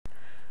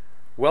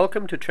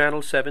Welcome to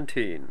Channel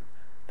 17,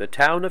 the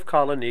Town of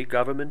Colonie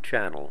Government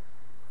Channel.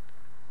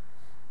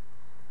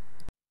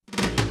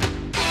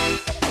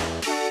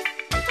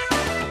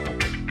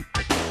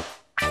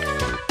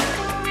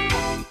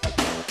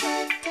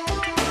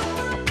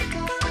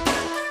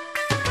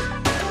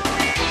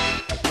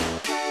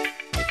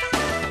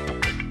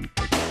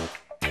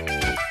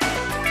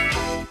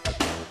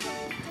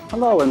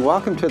 Hello and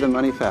welcome to The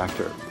Money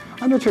Factor.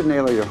 I'm Richard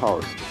Naylor, your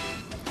host.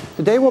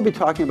 Today we'll be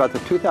talking about the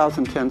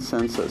 2010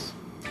 census.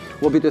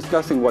 We'll be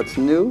discussing what's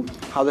new,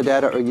 how the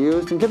data are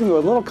used, and giving you a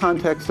little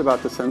context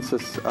about the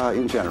census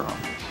in general.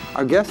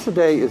 Our guest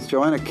today is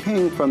Joanna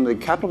King from the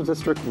Capital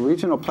District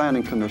Regional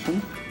Planning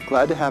Commission.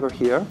 Glad to have her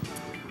here.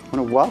 I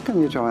want to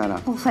welcome you, Joanna.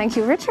 Well, thank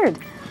you, Richard.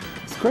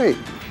 It's great.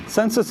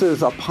 Census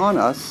is upon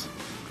us.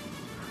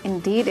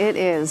 Indeed it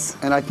is.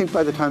 And I think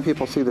by the time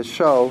people see the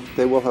show,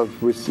 they will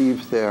have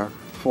received their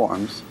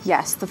forms.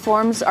 Yes, the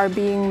forms are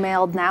being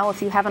mailed now.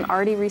 If you haven't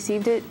already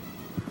received it,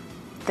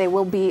 they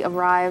will be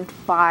arrived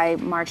by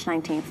March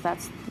 19th.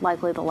 That's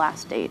likely the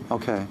last date.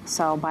 Okay.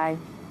 So by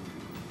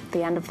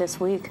the end of this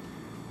week.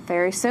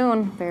 Very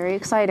soon. Very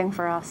exciting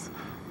for us.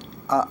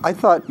 I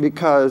thought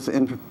because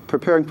in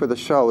preparing for the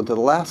show, at the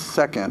last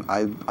second,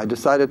 I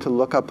decided to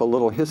look up a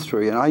little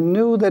history, and I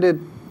knew that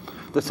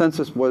the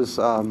census was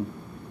part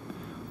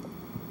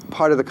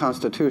of the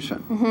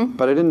Constitution,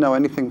 but I didn't know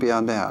anything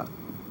beyond that.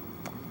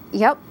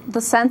 Yep, the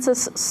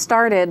census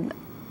started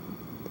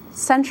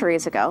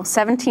centuries ago.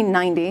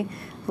 1790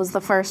 was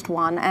the first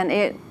one, and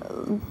it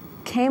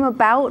came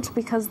about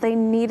because they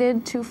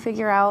needed to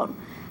figure out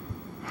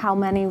how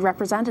many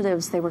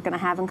representatives they were going to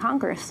have in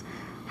Congress.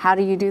 How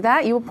do you do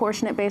that? You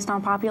apportion it based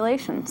on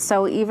population.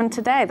 So even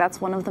today,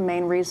 that's one of the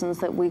main reasons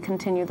that we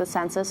continue the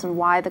census and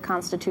why the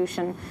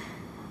Constitution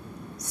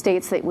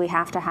states that we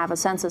have to have a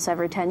census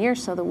every 10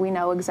 years so that we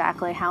know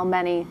exactly how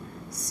many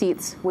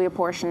seats we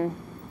apportion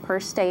per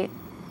state.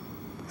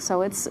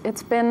 So it's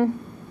been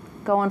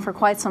going for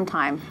quite some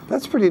time.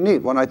 That's pretty neat.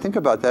 When I think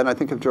about that, I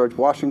think of George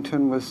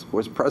Washington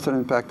was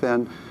president back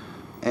then,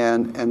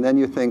 and then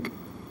you think,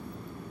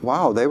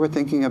 wow, they were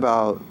thinking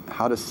about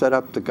how to set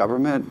up the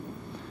government,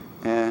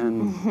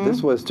 and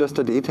this was just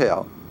a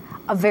detail.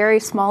 A very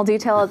small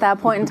detail at that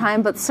point in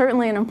time, but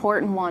certainly an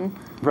important one.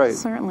 Right.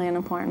 Certainly an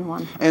important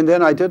one. And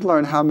then I did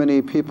learn how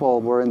many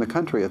people were in the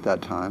country at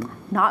that time.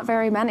 Not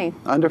very many.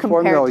 Under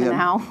 4 million. Compared to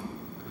now.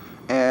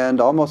 And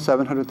almost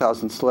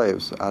 700,000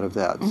 slaves out of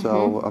that.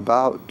 So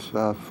about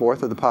a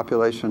fourth of the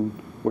population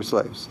were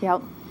slaves.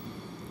 Yep.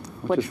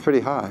 Which is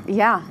pretty high.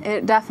 Yeah,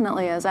 it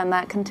definitely is. And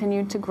that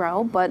continued to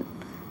grow. But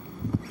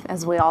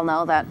as we all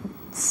know, that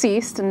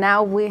ceased. And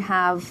now we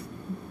have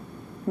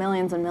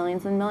millions and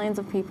millions and millions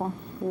of people.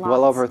 Lots.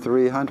 Well over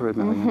 300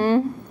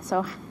 million.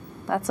 So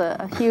that's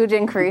a huge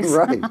increase.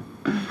 Right.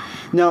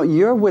 Now,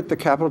 you're with the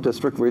Capital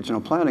District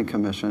Regional Planning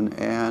Commission,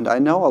 and I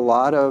know a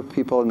lot of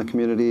people in the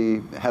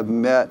community have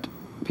met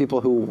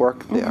people who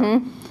work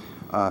there.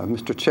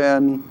 Mr.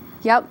 Chen,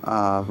 yep.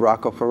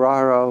 Rocco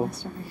Ferraro,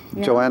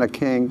 Yep. Joanna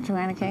King.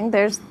 Joanna King.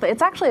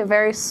 It's actually a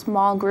very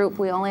small group.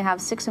 We only have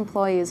 6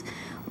 employees,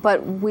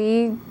 but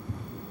we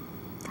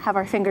have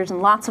our fingers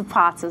in lots of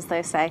pots, as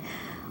they say.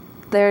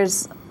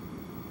 There's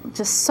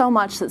just so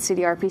much that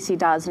CDRPC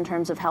does in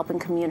terms of helping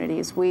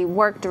communities. We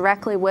work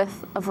directly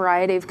with a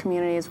variety of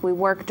communities. We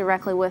work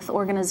directly with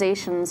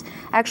organizations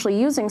actually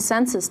using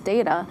census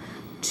data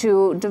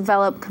to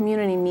develop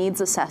community needs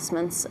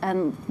assessments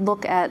and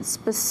look at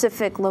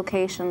specific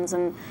locations.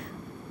 And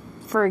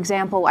for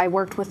example, I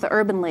worked with the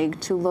Urban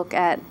League to look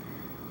at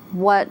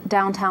what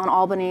downtown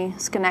Albany,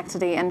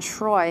 Schenectady, and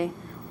Troy,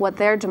 what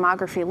their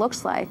demography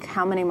looks like,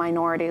 how many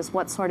minorities,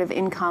 what sort of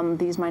income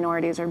these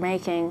minorities are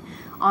making,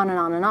 on and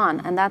on and on.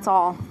 And that's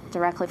all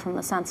directly from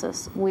the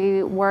census.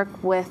 We work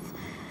with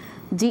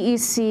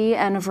DEC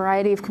and a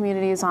variety of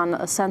communities on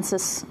a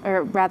census,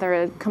 or rather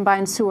a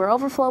combined sewer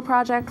overflow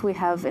project. We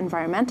have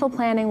environmental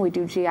planning, we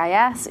do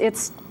GIS.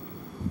 It's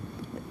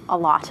a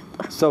lot.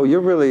 So you're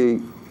really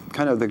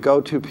kind of the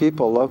go-to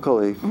people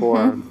locally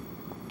for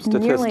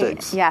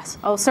statistics. Yes.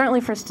 Oh,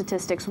 certainly for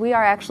statistics. We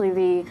are actually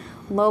the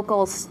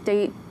local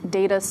state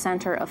data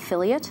center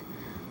affiliate.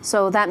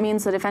 So that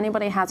means that if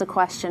anybody has a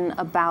question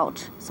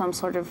about some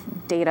sort of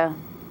data,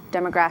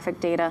 demographic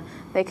data,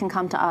 they can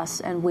come to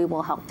us and we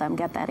will help them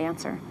get that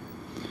answer.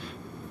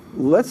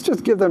 Let's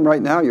just give them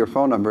right now your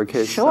phone number in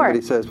case Sure.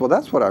 somebody says, well,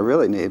 that's what I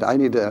really need. I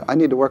need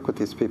to work with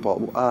these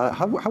people.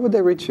 How would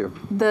they reach you?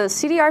 The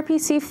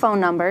CDRPC phone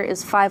number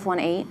is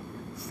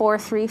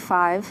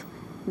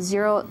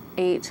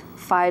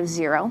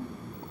 518-435-0850.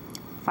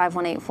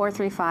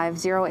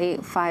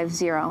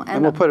 518-435-0850.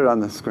 And we'll put it on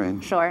the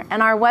screen. Sure.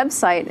 And our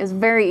website is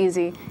very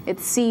easy.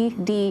 It's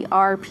cdrpc.org.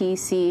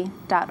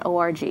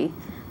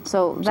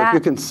 So if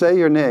you can say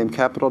your name,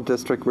 Capital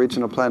District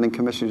Regional Planning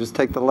Commission, just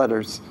take the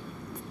letters.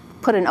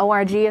 Put an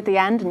ORG at the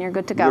end and you're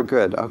good to go. You're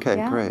good. Okay,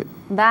 yeah. Great.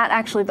 That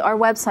actually, our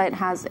website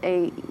has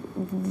a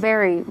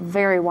very,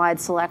 very wide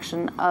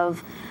selection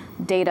of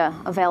data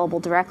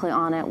available directly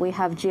on it. We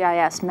have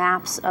GIS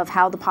maps of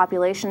how the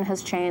population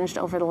has changed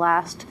over the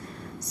last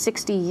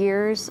 60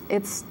 years.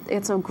 It's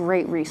a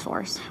great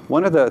resource.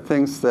 One of the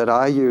things that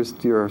I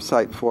used your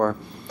site for,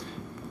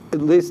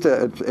 at least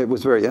it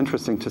was very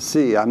interesting to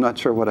see. I'm not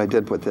sure what I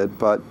did with it,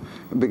 but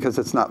because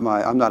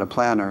I'm not a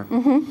planner,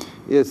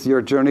 is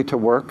your journey to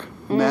work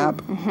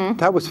map.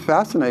 That was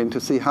fascinating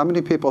to see how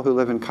many people who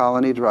live in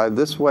Colonie drive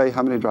this way,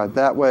 how many drive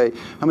that way,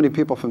 how many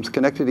people from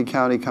Schenectady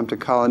County come to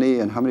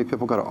Colonie, and how many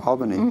people go to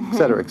Albany, et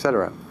cetera, et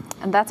cetera.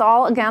 And that's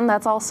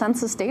all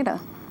census data.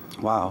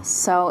 Wow.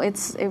 So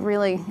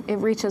it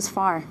reaches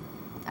far,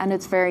 and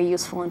it's very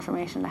useful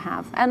information to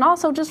have. And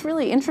also just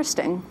really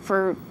interesting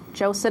for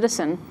Joe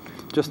Citizen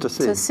just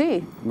to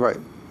see. Right.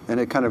 And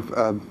it kind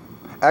of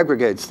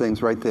aggregates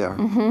things right there.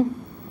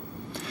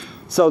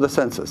 So the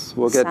census,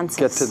 we'll get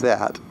to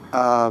that.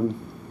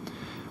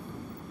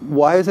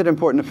 Why is it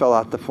important to fill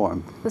out the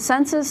form? The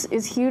census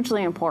is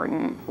hugely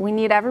important. We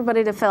need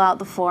everybody to fill out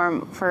the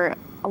form for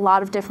a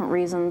lot of different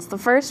reasons. The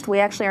first, we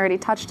actually already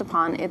touched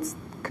upon, it's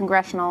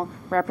congressional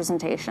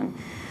representation.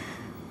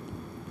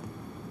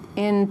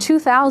 In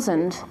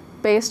 2000,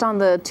 based on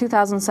the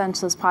 2000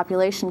 census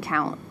population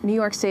count, New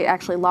York State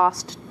actually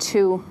lost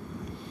 2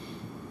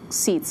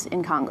 seats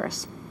in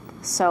Congress.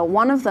 So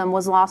one of them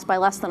was lost by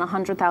less than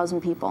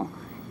 100,000 people.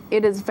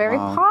 It is very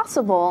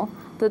possible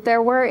that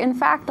there were, in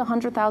fact,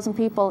 100,000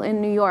 people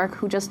in New York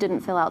who just didn't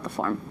fill out the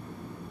form.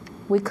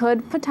 We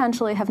could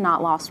potentially have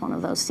not lost one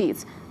of those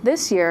seats.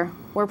 This year,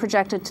 we're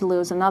projected to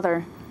lose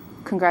another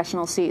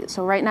congressional seat.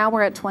 So right now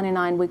we're at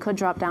 29. We could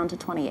drop down to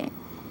 28.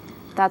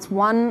 That's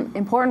one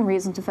important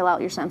reason to fill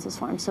out your census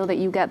form, so that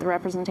you get the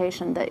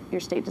representation that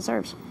your state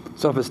deserves.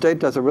 So if a state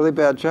does a really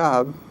bad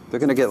job, they're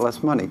going to get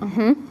less money.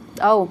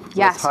 Oh,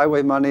 yes. Less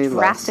highway money,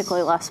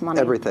 drastically less money.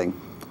 Everything.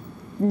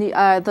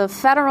 The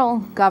federal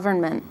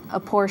government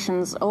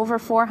apportions over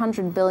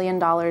 $400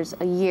 billion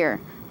a year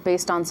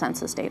based on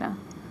census data,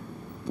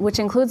 which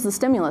includes the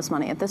stimulus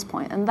money at this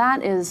point. And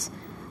that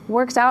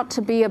works out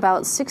to be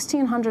about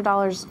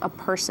 $1,600 a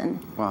person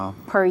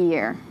per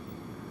year.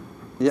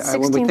 Yeah,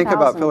 and when we think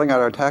about filling out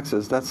our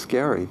taxes, that's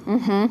scary.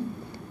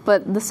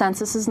 But the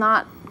census is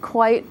not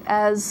quite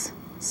as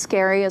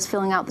scary as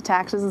filling out the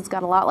taxes. It's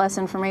got a lot less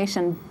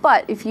information.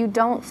 But if you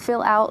don't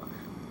fill out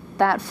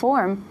that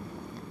form,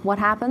 what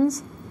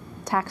happens?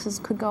 Taxes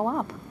could go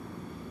up.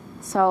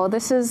 So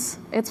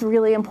it's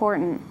really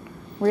important,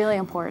 really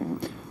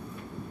important.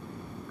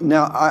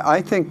 Now,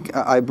 I think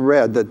I've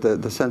read that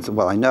the census,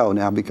 well, I know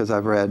now because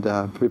I've read,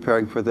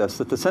 preparing for this,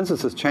 that the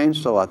census has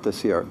changed a lot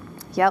this year.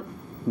 Yep.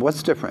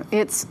 What's different?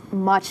 It's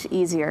much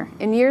easier.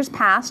 In years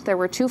past, there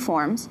were 2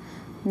 forms.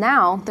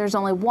 Now, there's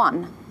only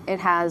 1. It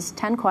has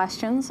 10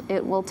 questions.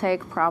 It will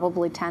take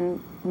probably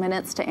 10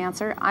 minutes to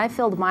answer. I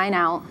filled mine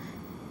out.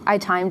 I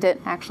timed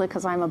it, actually,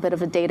 because I'm a bit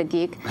of a data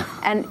geek,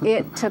 and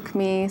it took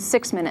me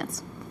 6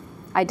 minutes.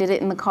 I did it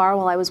in the car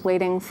while I was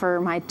waiting for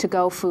my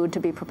to-go food to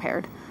be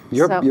prepared.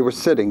 You were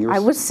sitting. I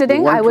was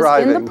sitting. I was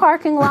in the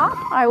parking lot.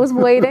 I was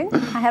waiting.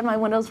 I had my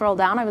windows rolled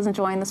down. I was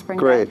enjoying the spring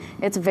day.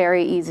 It's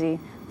very easy.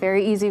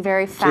 Very easy,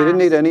 very fast. So you didn't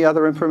need any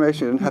other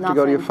information? You didn't have to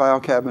go to your file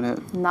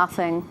cabinet?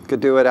 Nothing.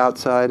 Could do it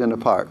outside in a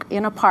park?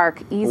 In a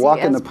park, easy walk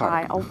as in the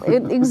pie. park.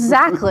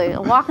 Exactly.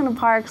 A walk in the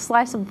park,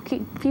 slice of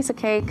piece of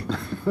cake,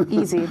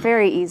 easy,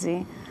 very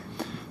easy.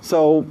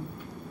 So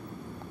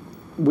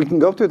we can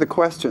go through the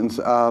questions.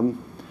 I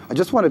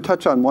just want to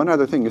touch on one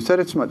other thing. You said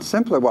it's much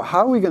simpler. Well, how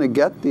are we going to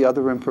get the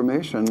other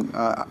information?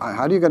 How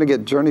are you going to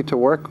get Journey to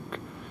Work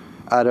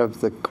out of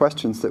the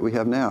questions that we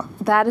have now?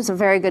 That is a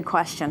very good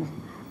question.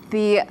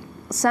 The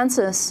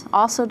Census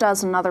also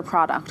does another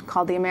product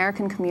called the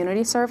American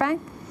Community Survey,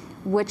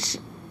 which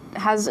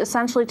has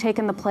essentially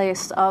taken the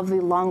place of the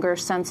longer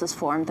census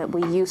form that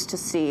we used to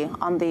see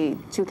on the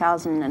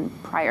 2000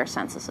 and prior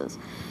censuses.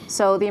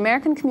 So the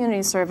American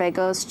Community Survey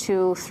goes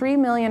to 3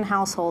 million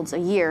households a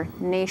year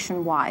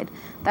nationwide.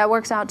 That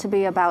works out to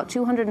be about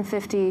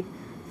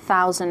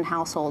 250,000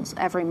 households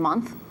every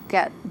month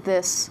get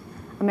this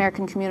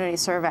American Community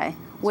Survey,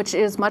 which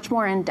is much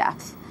more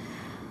in-depth.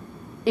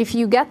 If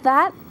you get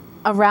that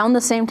around the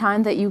same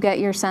time that you get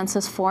your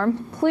census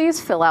form, please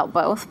fill out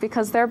both,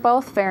 because they're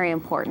both very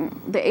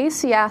important. The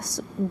ACS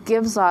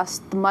gives us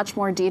the much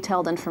more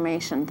detailed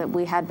information that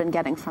we had been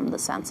getting from the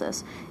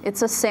census.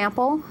 It's a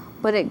sample,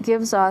 but it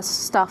gives us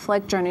stuff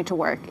like Journey to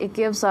Work. It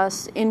gives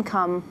us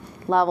income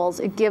levels.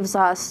 It gives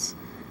us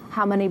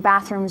how many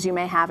bathrooms you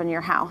may have in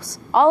your house,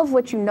 all of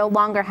which you no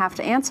longer have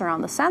to answer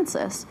on the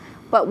census,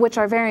 but which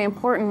are very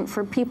important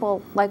for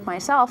people like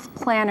myself,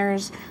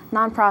 planners,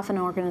 nonprofit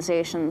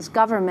organizations,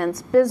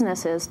 governments,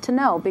 businesses, to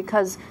know,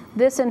 because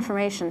this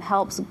information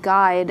helps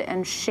guide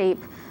and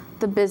shape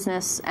the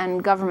business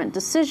and government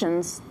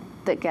decisions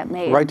that get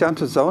made. Right down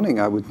to zoning,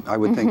 I would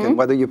think, and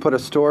whether you put a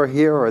store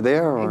here or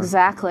there. Or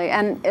exactly.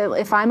 And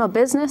if I'm a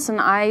business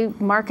and I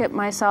market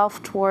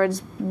myself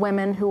towards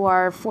women who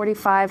are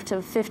 45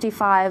 to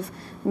 55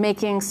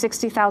 making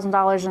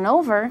 $60,000 and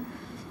over,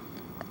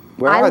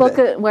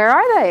 where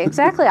are they?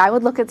 Exactly. I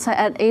would look at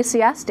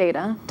ACS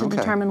data to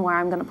determine where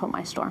I'm going to put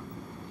my store.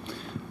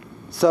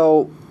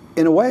 So,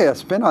 in a way, a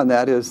spin on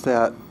that is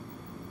that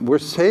we're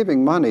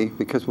saving money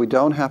because we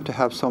don't have to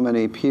have so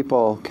many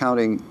people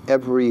counting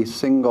every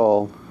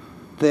single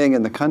thing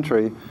in the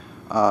country.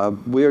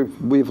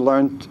 We've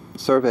learned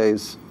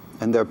surveys,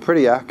 and they're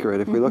pretty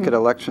accurate. If we look at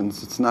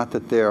elections, it's not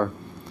that they're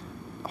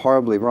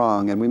horribly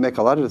wrong, and we make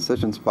a lot of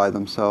decisions by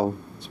them, so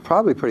it's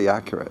probably pretty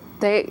accurate.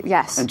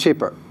 Yes. And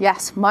cheaper.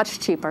 Yes, much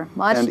cheaper.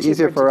 Much and cheaper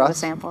easier for to us. do a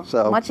sample.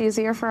 So. Much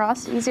easier for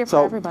us, easier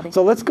for everybody.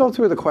 So let's go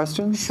through the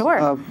questions.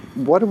 Sure.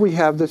 What do we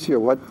have this year?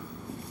 What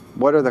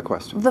are the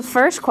questions? The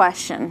first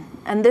question,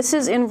 and this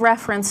is in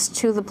reference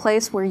to the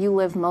place where you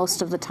live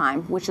most of the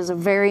time, which is a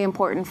very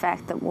important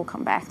fact that we'll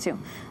come back to.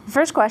 The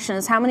first question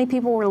is, how many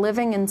people were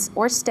living in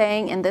or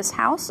staying in this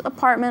house,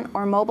 apartment,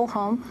 or mobile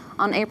home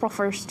on April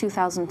 1st,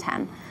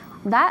 2010?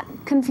 That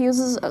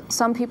confuses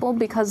some people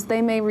because they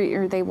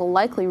they will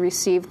likely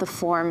receive the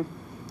form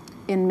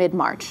in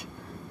mid-March.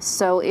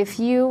 So if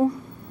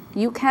you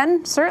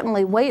can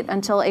certainly wait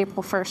until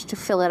April 1st to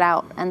fill it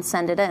out and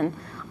send it in.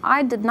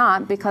 I did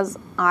not, because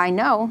I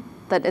know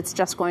that it's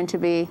just going to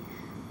be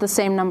the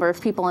same number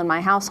of people in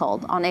my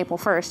household on April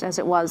 1st as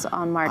it was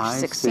on March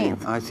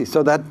 16th. I see.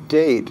 So that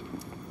date,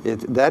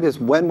 that is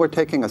when we're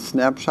taking a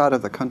snapshot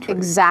of the country.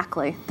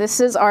 Exactly. This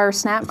is our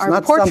It's our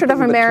not Portrait of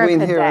something America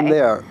between here day. and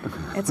there.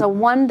 It's a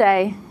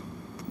one-day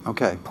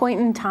Okay. point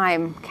in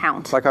time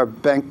count. It's like our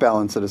bank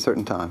balance at a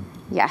certain time.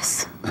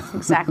 Yes,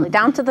 exactly.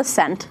 Down to the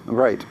cent.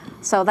 Right.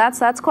 So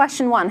that's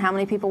question one. How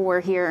many people were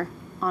here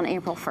on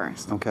April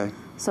 1st? Okay.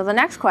 So the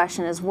next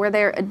question is, were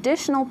there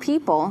additional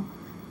people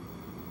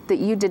that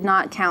you did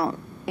not count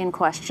in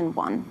question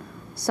one?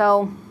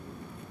 So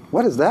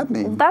What does that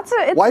mean?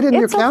 Why didn't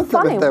you count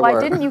them if they Why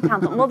were? didn't you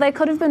count them? Well, they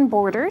could have been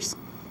boarders.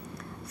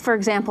 For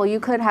example, you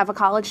could have a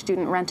college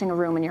student renting a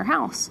room in your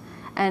house.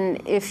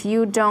 And if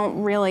you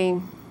don't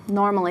really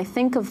normally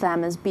think of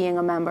them as being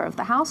a member of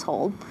the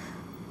household,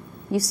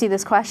 you see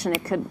this question,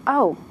 it could,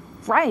 oh,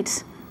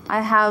 right,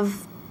 I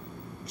have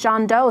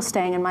John Doe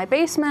staying in my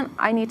basement,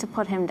 I need to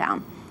put him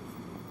down.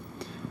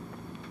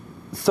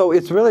 So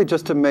it's really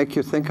just to make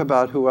you think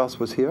about who else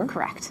was here?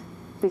 Correct.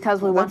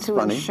 Because we want That's to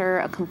funny. ensure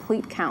a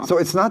complete count. So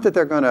it's not that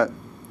they're going to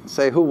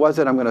say, who was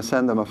it, I'm going to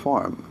send them a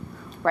form.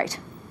 Right.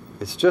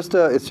 It's just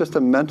a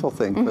mental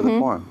thing for the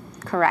form.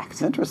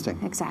 Correct. Interesting.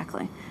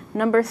 Exactly.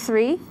 Number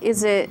three,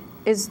 is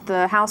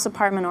the house,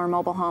 apartment, or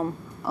mobile home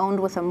owned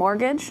with a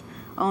mortgage,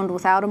 owned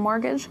without a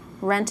mortgage,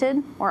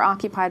 rented, or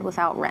occupied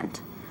without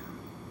rent?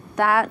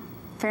 That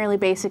fairly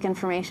basic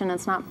information.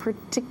 It's not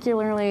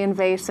particularly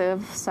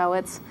invasive, so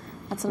that's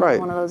another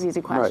one of those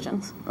easy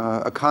questions.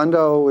 Right. A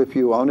condo, if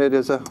you own it,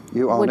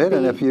 you own it,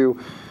 and if you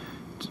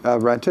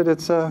rent it,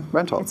 it's a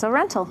rental. It's a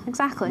rental,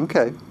 exactly.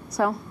 Okay.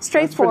 So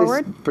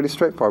straightforward. That's pretty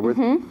straightforward.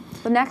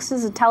 The next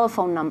is a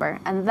telephone number,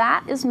 and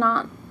that is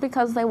not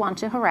because they want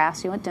to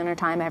harass you at dinner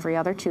time every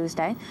other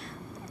Tuesday.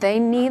 They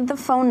need the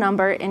phone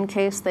number in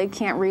case they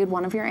can't read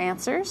one of your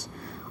answers,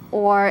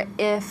 or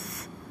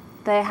if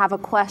they have a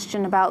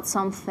question about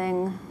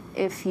something,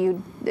 if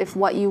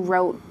what you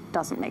wrote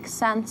doesn't make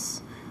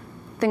sense,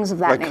 things of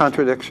that nature. Like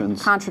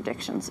contradictions.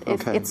 Contradictions.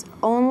 Okay. It's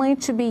only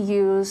to be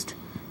used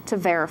to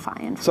verify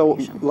So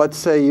information. let's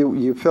say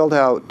you filled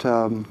out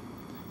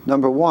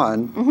number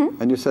one,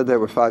 and you said there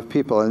were 5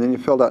 people, and then you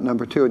filled out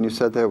number 2, and you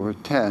said there were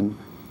 10.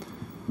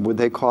 Would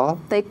they call?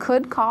 They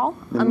could call.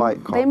 They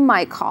might call. They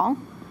might call,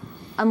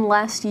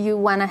 unless you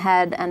went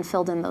ahead and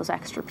filled in those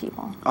extra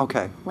people.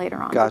 Okay. Later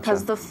on. Gotcha.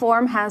 Because the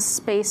form has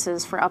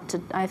spaces for up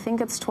to, I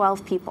think it's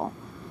 12 people.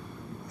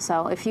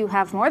 So if you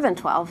have more than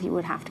 12, you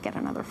would have to get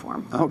another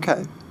form.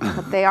 Okay.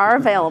 But they are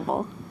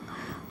available.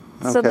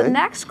 So the Okay.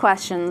 next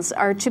questions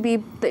are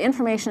the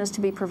information is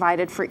to be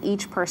provided for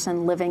each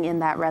person living in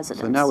that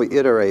residence. So now we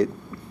iterate.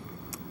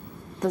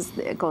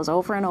 It goes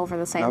over and over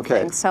the same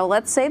Okay. thing. So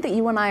let's say that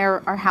you and I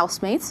are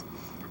housemates,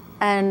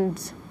 and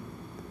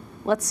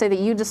let's say that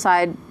you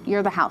decide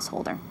you're the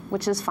householder,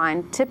 which is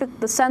fine.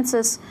 The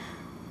census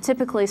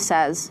typically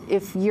says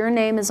if your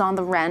name is on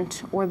the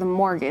rent or the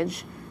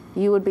mortgage,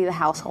 you would be the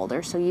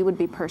householder, so you would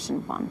be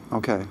person 1.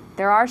 Okay.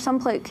 There are some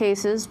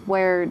cases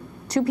where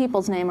 2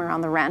 people's name are on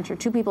the rent or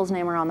 2 people's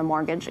name are on the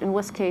mortgage, in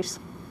which case,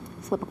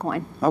 flip a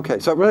coin. Okay.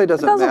 So it really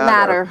doesn't matter. It doesn't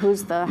matter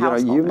who's the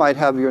householder. You might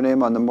have your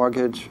name on the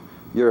mortgage.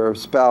 Your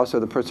spouse or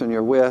the person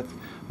you're with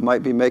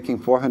might be making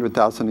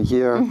 $400,000 a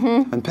year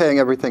and paying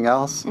everything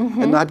else,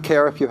 and not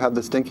care if you have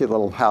the stinky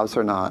little house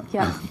or not.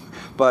 Yeah.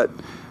 But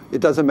it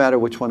doesn't matter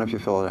which one of you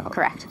fill it out.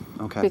 Correct.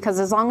 Okay. Because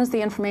as long as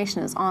the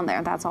information is on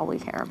there, that's all we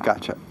care about.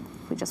 Gotcha.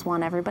 We just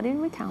want everybody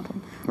to be counted.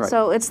 Right.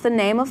 So it's the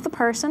name of the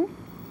person,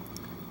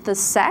 the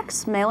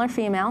sex, male or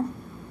female,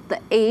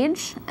 the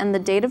age and the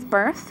date of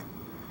birth,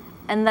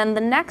 and then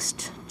the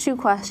next 2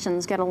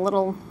 questions get a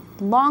little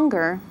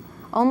longer,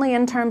 only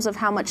in terms of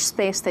how much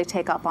space they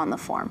take up on the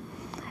form.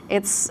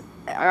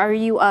 Are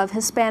you of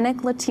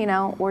Hispanic,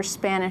 Latino, or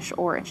Spanish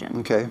origin?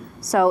 Okay.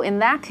 So in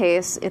that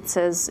case, it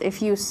says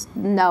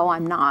no,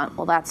 I'm not.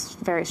 Well, that's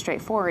very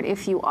straightforward.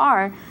 If you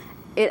are,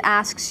 it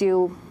asks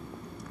you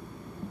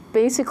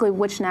basically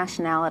which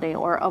nationality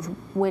or of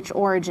which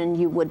origin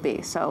you would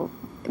be. So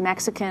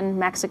Mexican,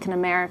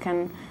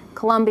 Mexican-American,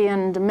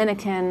 Colombian,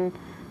 Dominican,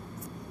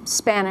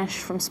 Spanish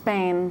from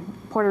Spain,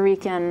 Puerto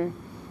Rican,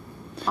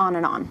 on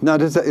and on. Now,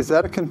 is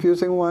that a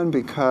confusing one?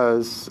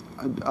 Because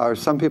are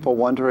some people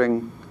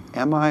wondering,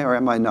 am I or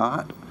am I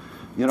not?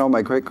 You know,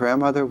 my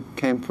great-grandmother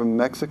came from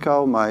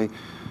Mexico. My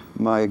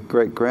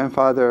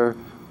great-grandfather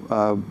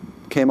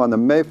came on the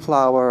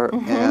Mayflower,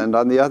 and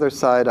on the other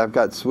side, I've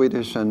got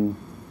Swedish and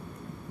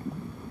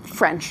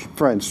French,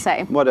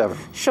 say. Whatever.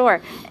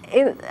 Sure.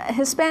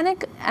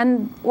 Hispanic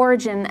and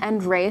origin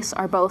and race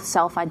are both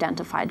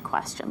self-identified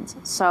questions.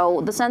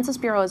 So the Census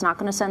Bureau is not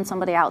going to send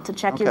somebody out to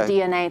check your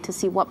DNA to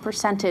see what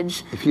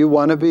percentage if you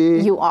want to be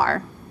you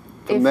are.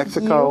 From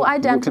Mexico, you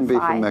identify you can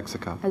be from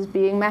Mexico. As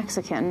being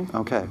Mexican,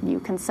 okay. You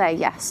can say,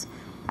 yes,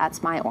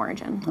 that's my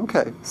origin.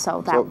 Okay.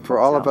 So for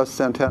all of us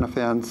Santana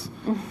fans,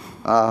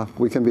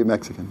 we can be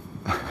Mexican.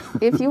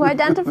 If you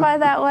identify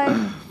that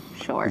way,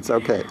 sure. It's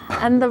okay.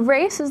 And the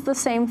race is the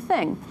same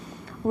thing.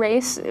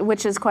 Race,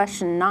 which is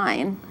question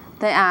 9,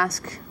 they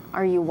ask,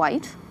 are you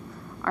white?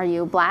 Are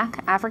you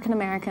black, African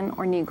American,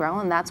 or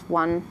Negro? And that's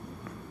one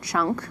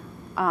chunk.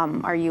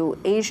 Are you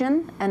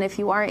Asian? And if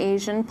you are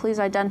Asian, please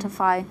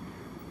identify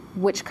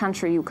which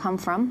country you come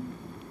from.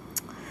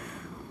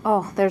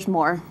 Oh, there's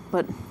more,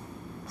 but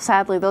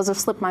sadly, those have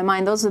slipped my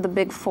mind. Those are the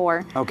big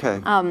 4.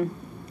 Okay. And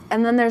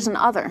then there's an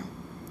other.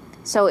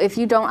 So if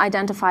you don't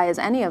identify as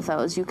any of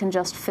those, you can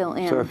just fill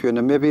in. So if you're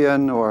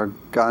Namibian or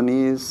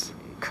Ghanese,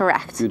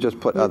 correct. You just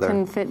put other.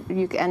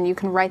 You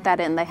can write that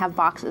in. They have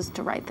boxes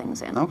to write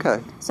things in. Okay.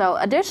 So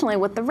additionally,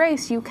 with the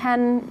race, you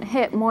can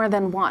hit more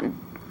than one.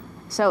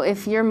 So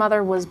if your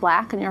mother was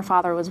black and your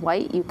father was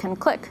white, you can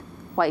click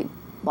white,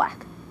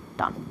 black,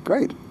 done.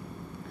 Great.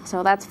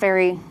 So that's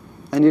very.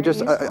 And you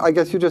just, I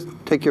guess you just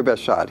take your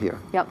best shot here.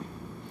 Yep.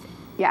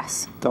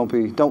 Yes. Don't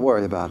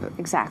worry about it.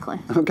 Exactly.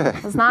 Okay.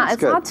 It's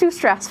not too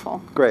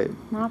stressful. Great.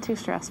 Not too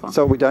stressful.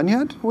 So are we done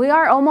yet? We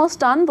are almost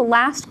done. The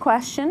last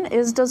question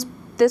is, does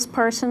this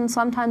person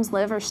sometimes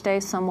live or stay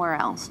somewhere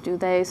else? Do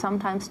they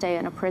sometimes stay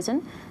in a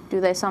prison?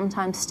 Do they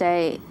sometimes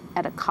stay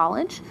at a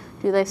college?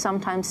 Do they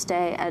sometimes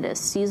stay at a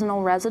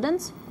seasonal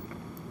residence?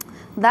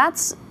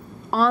 That's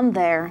on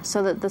there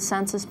so that the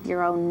Census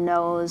Bureau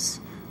knows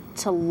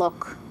to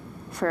look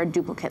for a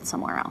duplicate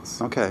somewhere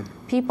else. Okay.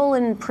 People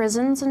in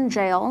prisons and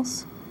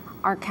jails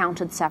are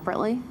counted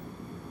separately.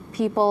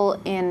 People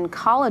in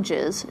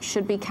colleges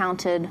should be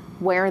counted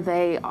where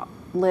they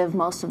live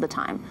most of the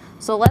time.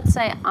 So let's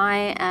say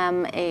I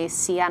am a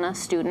Siena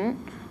student,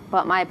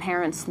 but my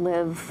parents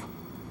live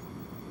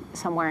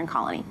somewhere in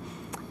Colonie.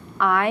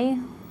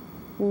 I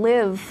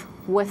live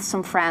with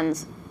some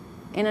friends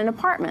in an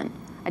apartment.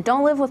 I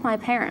don't live with my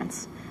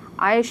parents.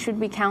 I should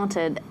be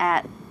counted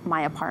at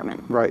my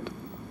apartment. Right.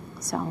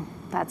 So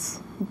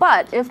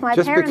but if my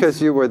parents... Just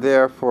because you were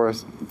there for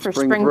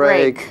spring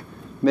break,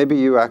 maybe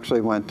you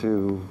actually went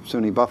to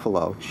SUNY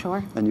Buffalo.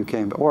 Sure. And you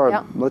came,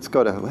 or let's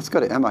go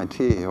to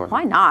MIT or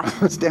why not?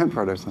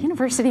 Stanford or something.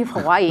 University of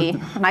Hawaii.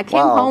 And I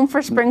came home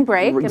for spring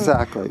break.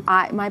 Exactly.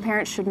 And my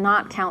parents should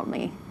not count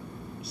me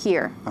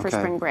here for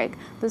spring break.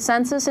 The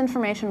census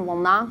information will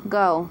not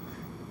go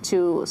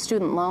to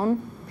student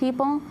loan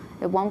people.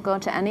 It won't go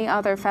to any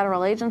other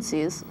federal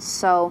agencies.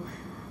 So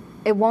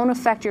it won't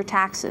affect your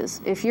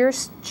taxes. If your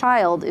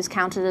child is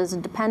counted as a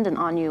dependent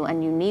on you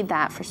and you need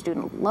that for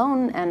student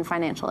loan and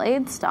financial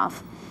aid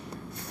stuff,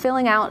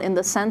 filling out in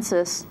the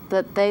census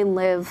that they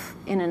live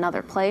in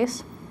another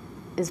place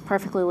is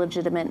perfectly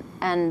legitimate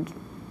and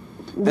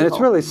legal. And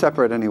it's really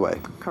separate anyway.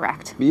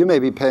 Correct. You may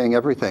be paying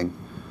everything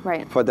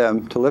right. for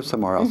them to live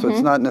somewhere else. So it's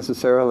not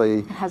necessarily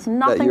it has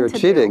nothing that you're to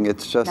cheating. do.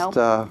 It's just,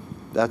 nope.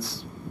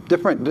 That's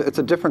different. It's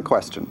a different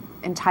question.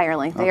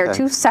 Entirely. They are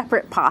two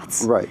separate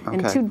pots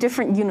in two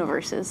different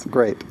universes.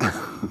 Great.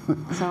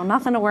 So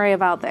nothing to worry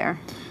about there.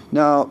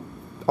 Now,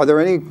 are there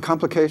any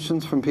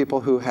complications from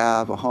people who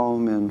have a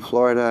home in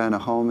Florida and a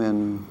home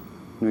in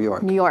New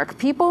York? New York.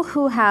 People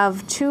who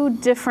have 2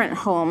 different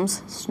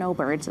homes,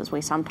 snowbirds as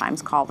we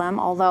sometimes call them,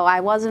 although I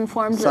was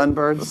informed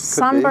sunbirds that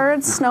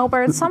sunbirds,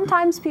 snowbirds,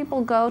 sometimes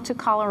people go to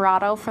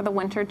Colorado for the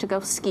winter to go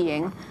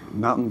skiing.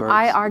 Mountain birds.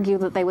 I argue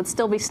that they would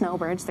still be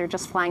snowbirds. They're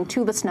just flying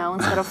to the snow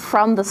instead of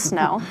from the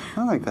snow.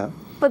 I like that.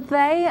 But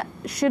they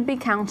should be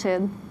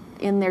counted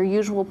in their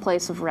usual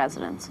place of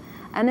residence.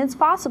 And it's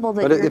possible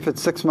that But if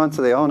it's 6 months,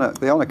 they own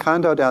a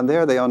condo down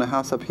there, they own a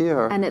house up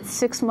here. And it's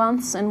 6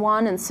 months in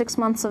one and 6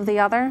 months of the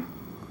other.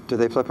 Do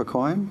they flip a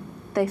coin?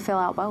 They fill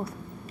out both.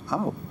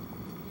 Oh.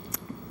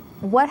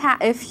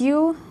 If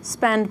you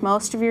spend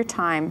most of your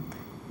time,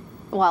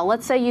 well,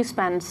 let's say you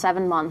spend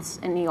 7 months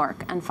in New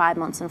York and 5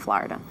 months in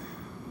Florida.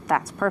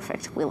 That's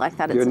perfect. We like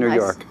that. You're it's New nice.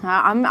 York.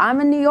 I'm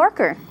a New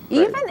Yorker. Right.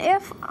 Even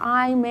if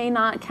I may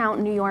not count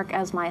New York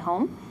as my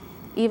home,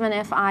 even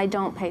if I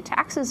don't pay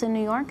taxes in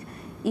New York,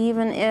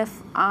 even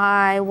if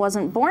I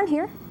wasn't born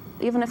here,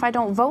 even if I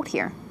don't vote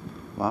here.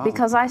 Wow.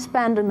 Because I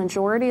spend a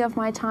majority of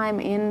my time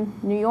in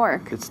New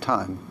York. It's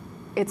time.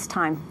 It's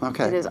time.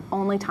 Okay. It is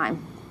only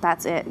time.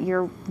 That's it.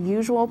 Your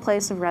usual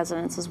place of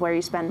residence is where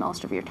you spend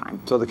most of your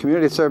time. So the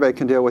community survey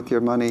can deal with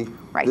your money.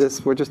 Right.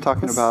 We're just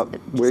talking about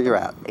where you're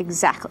at.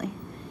 Exactly.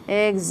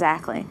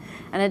 Exactly.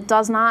 And it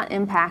does not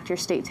impact your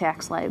state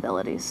tax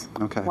liabilities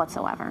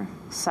whatsoever.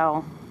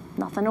 So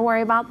nothing to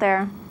worry about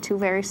there. Two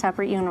very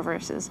separate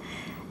universes.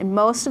 In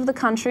most of the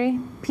country,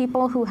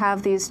 people who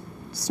have these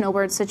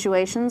snowbird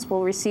situations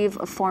will receive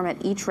a form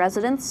at each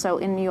residence, so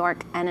in New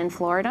York and in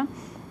Florida.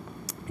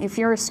 If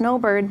you're a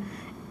snowbird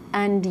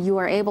and you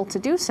are able to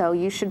do so,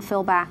 you should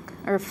fill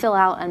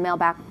out and mail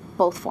back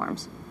both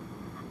forms.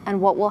 And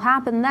what will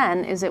happen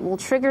then is it will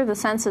trigger the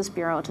Census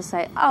Bureau to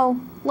say,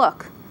 oh,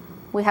 look,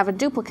 we have a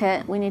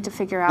duplicate, we need to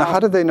figure out... Now, how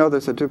do they know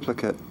there's a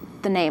duplicate?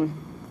 The name.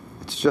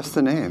 It's just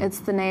the name. It's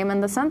the name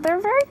and the they're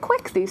very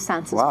quick, these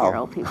Census Wow.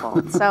 Bureau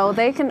people. So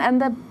they can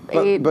end up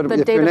but the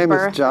if date your name of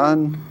birth. is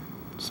John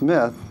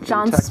Smith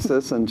John in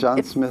Texas and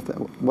John Smith,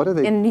 what are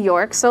they? In New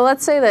York. So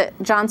let's say that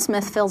John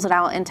Smith fills it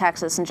out in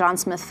Texas and John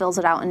Smith fills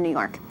it out in New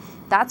York.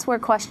 That's where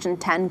question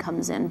 10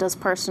 comes in. Does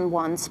person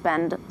 1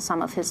 spend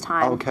some of his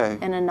time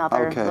in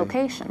another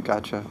location?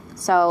 Gotcha.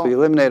 So you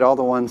eliminate all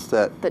the ones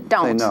that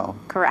don't. they know.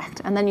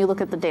 Correct. And then you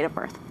look at the date of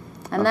birth.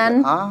 And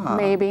then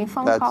maybe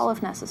phone call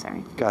if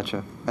necessary.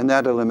 Gotcha. And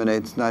that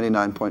eliminates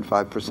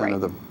 99.5%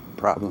 of the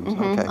problems.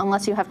 Okay.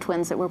 Unless you have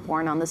twins that were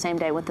born on the same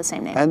day with the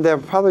same name. And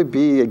there'll probably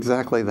be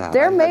exactly that.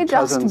 There I may had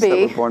just cousins be.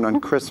 that were born on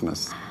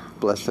Christmas.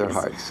 Bless their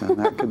hearts. And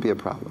that could be a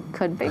problem.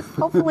 Could be.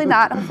 Hopefully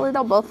not. Hopefully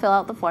they'll both fill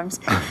out the forms.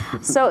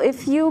 So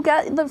if you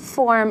get the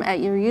form at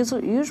your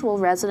usual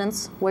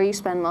residence where you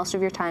spend most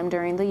of your time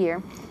during the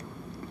year,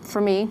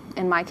 for me,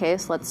 in my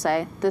case, let's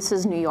say, this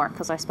is New York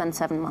because I spend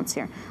 7 months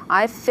here.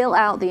 I fill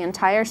out the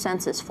entire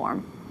census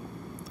form.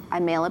 I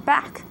mail it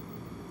back.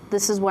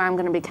 This is where I'm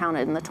going to be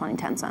counted in the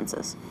 2010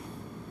 census.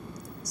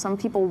 Some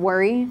people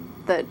worry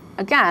that,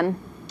 again,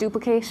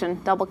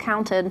 duplication, double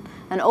counted,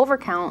 and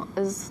overcount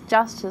is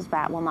just as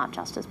bad. Well, not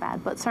just as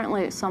bad, but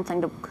certainly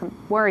something to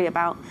worry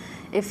about.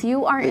 If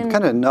you are It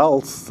kind of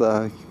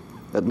nulls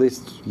at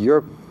least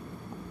your...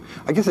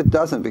 I guess it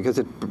doesn't because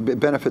it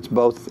benefits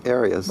both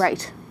areas.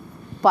 Right.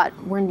 But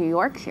we're New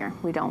York here.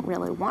 We don't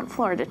really want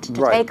Florida to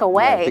take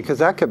away because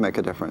that could make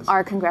a difference.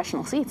 Our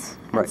congressional seats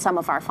and some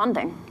of our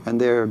funding. And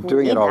they're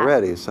doing it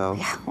already, so...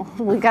 Yeah, well,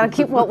 we got to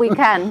keep what we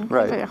can.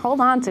 Right. Hold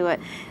on to it.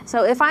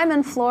 So if I'm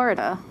in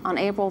Florida on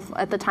April,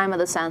 at the time of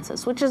the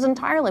census, which is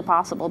entirely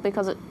possible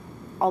because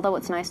although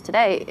it's nice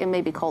today, it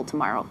may be cold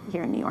tomorrow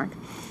here in New York,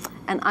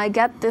 and I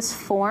get this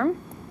form,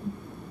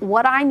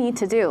 what I need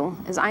to do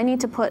is I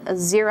need to put a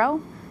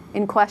 0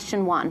 in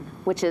question 1,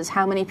 which is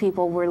how many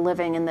people were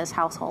living in this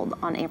household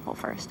on April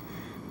 1st,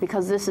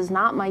 because this is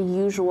not my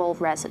usual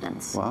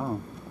residence. Wow.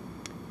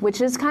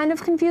 Which is kind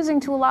of confusing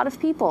to a lot of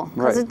people,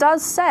 because it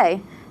does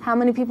say how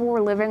many people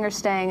were living or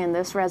staying in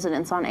this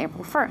residence on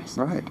April 1st.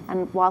 Right.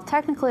 And while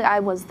technically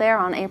I was there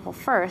on April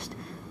 1st,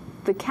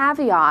 the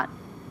caveat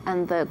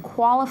and the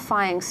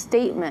qualifying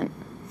statement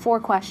for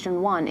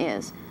question 1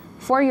 is,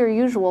 for your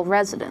usual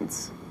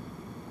residence.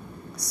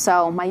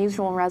 So my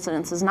usual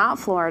residence is not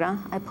Florida.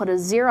 I put a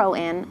 0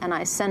 in and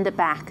I send it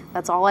back.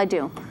 That's all I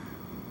do.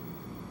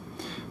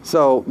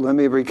 So let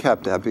me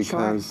recap that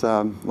because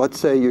let's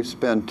say you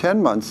spend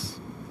 10 months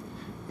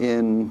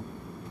in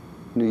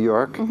New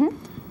York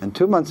and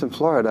 2 months in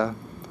Florida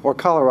or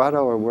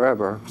Colorado or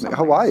wherever,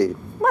 Hawaii.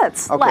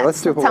 Let's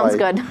do Hawaii. Sounds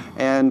good.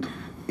 And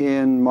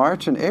in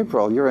March and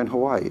April, you're in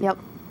Hawaii. Yep.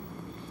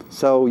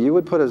 So you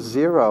would put a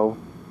 0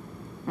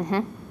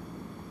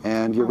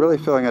 and you're really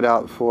filling it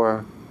out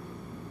for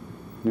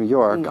New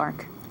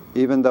York,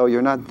 even though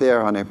you're not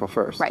there on April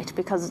 1st. Right,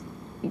 because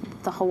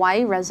the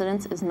Hawaii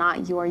residence is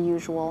not your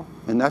usual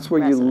And that's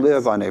where you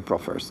live on April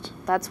 1st.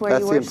 That's where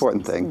That's the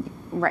important thing.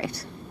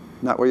 Right.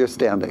 Not where you're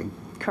standing.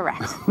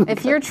 Correct.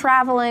 If you're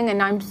traveling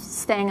and I'm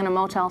staying in a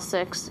Motel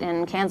 6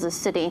 in Kansas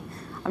City,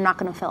 I'm not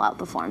going to fill out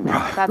the form there.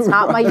 That's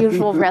not my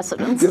usual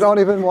residence. You don't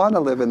even want to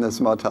live in this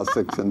Motel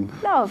 6 in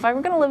No, if I were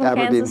going to live in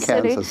Aberdeen, Kansas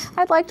City, Kansas.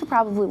 I'd like to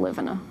probably live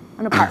in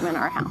an apartment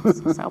or a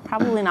house. So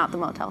probably not the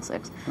Motel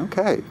 6.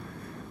 Okay.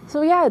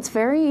 So yeah, it's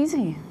very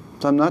easy.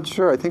 So I'm not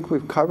sure. I think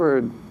we've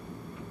covered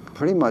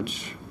pretty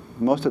much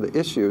most of the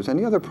issues.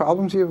 Any other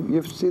problems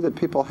you see that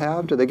people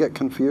have? Do they get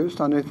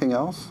confused on anything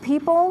else?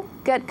 People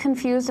get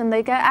confused and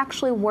they get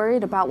actually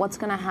worried about what's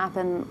going to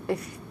happen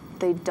if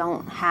they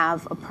don't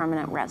have a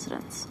permanent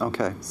residence.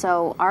 Okay.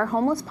 So our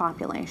homeless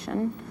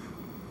population,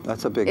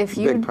 that's a big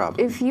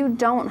problem. If you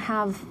don't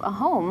have a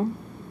home,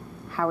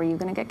 how are you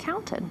going to get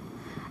counted?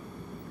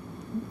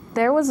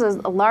 There was a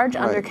large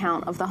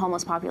undercount of the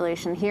homeless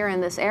population here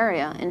in this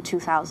area in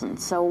 2000.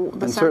 So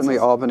the and certainly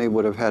Albany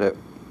would have had it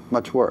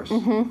much worse.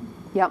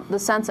 Yep, the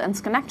census, and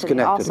Schenectady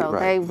also,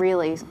 they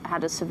really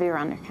had a severe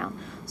undercount.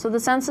 So the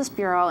Census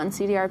Bureau and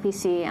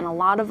CDRPC and a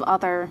lot of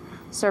other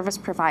service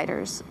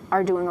providers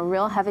are doing a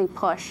real heavy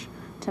push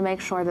to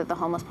make sure that the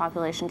homeless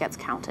population gets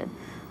counted.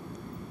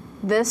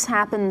 This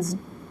happens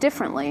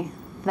differently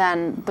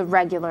than the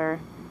regular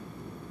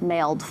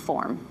mailed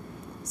form.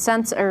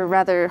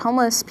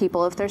 Homeless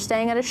people, if they're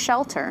staying at a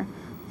shelter,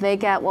 they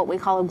get what we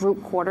call a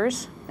group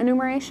quarters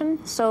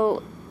enumeration.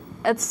 So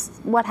it's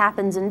what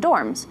happens in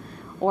dorms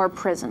or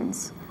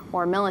prisons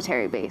or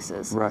military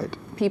bases. Right.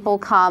 People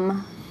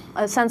come,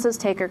 a census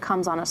taker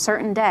comes on a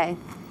certain day,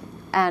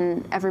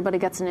 and everybody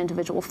gets an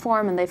individual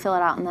form, and they fill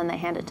it out, and then they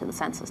hand it to the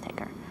census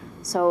taker.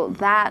 So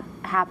that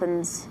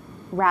happens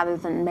rather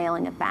than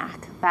mailing it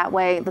back. That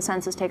way the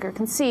census taker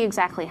can see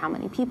exactly how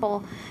many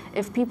people.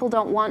 If people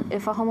don't want,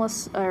 if a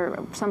homeless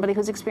or somebody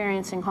who's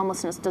experiencing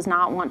homelessness does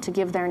not want to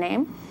give their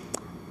name,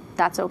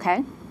 that's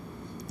okay.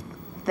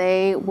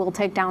 They will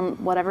take down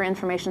whatever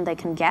information they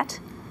can get,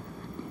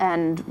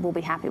 and we'll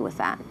be happy with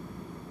that.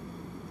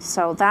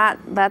 So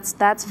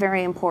that's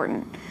very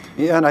important.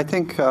 Yeah, and I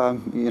think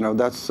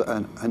that's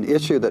an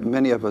issue that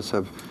many of us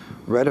have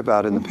read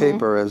about in the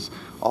paper as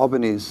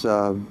Albany's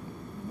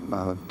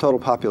total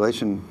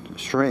population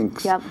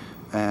shrinks. Yep.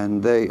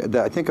 And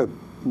I think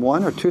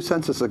 1 or 2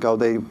 censuses ago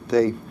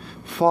they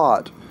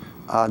fought.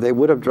 They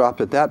would have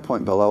dropped at that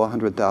point below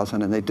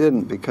 100,000, and they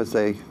didn't because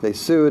they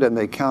sued and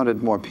they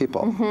counted more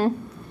people.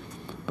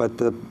 But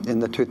in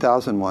the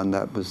 2001,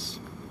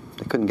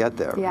 they couldn't get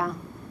there. Yeah.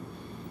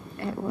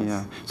 It was.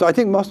 Yeah. So I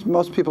think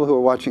most people who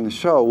are watching the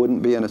show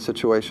wouldn't be in a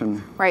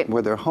situation right.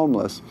 where they're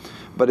homeless,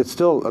 but it's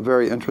still a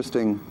very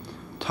interesting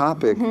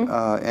topic,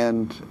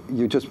 and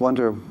you just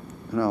wonder,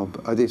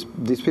 are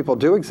these people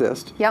do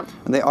exist? Yep.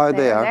 And they are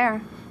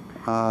there.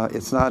 Are there.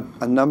 It's not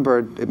a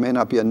numbered. It may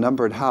not be a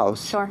numbered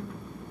house. Sure.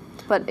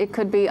 But it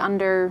could be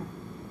under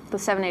the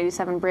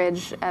 787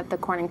 bridge at the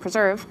Corning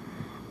Preserve,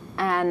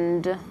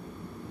 and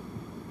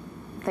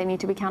they need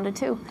to be counted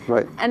too.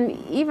 Right. And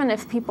even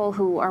if people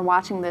who are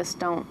watching this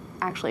don't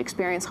actually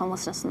experience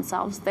homelessness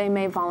themselves, they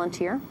may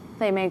volunteer.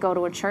 They may go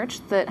to a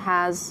church that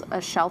has a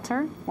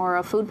shelter or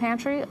a food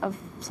pantry of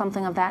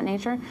something of that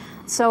nature.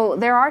 So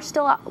there are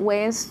still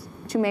ways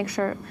to make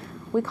sure,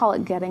 we call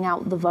it getting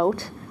out the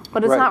vote,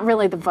 but it's right. not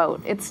really the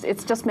vote. It's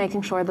just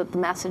making sure that the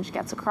message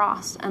gets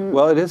across. And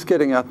well, it is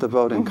getting out the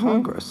vote in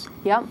Congress.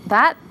 Yep,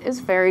 that is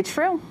very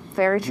true.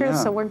 Very true. Yeah.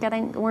 So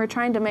we're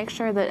trying to make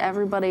sure that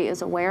everybody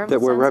is aware of that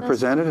the we're census.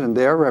 represented and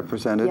they're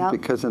represented. Yep.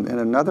 Because in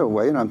another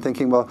way, I'm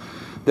thinking, well,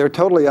 they're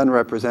totally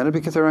unrepresented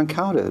because they're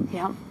uncounted.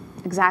 Yep,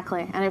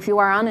 exactly. And if you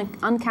are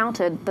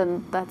uncounted,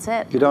 then that's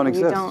it. You don't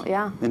exist. You don't,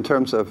 yeah. In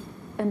terms of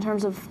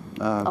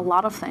a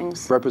lot of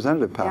things.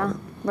 Representative power. Yeah,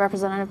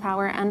 representative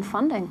power and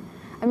funding.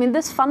 I mean,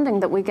 this funding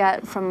that we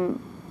get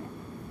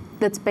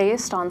that's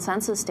based on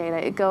census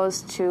data, it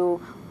goes to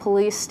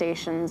police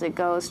stations, it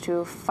goes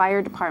to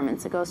fire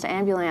departments, it goes to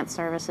ambulance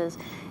services,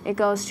 it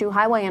goes to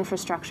highway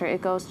infrastructure, it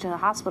goes to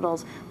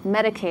hospitals,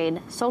 Medicaid,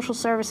 social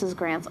services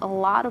grants, a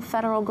lot of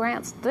federal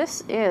grants.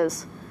 This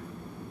is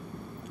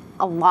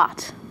a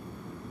lot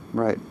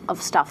right.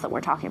 of stuff that we're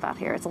talking about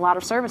here. It's a lot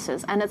of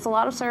services, and it's a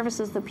lot of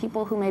services that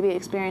people who may be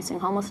experiencing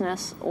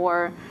homelessness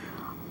or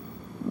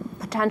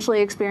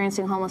potentially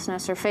experiencing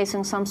homelessness or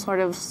facing some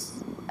sort of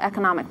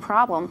economic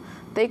problem,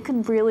 they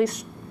could really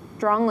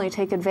strongly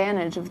take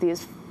advantage of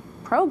these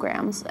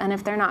programs, and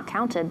if they're not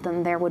counted,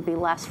 then there would be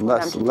less for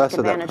them to take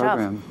advantage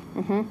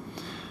of.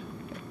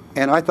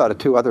 And I thought of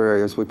 2 other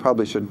areas we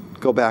probably should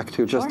go back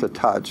to just a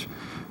touch.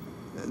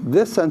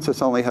 This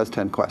census only has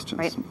 10 questions.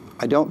 Right.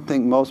 I don't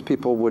think most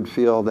people would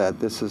feel that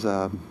this is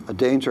a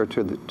danger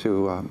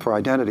for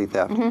identity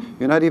theft.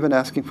 You're not even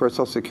asking for a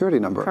social security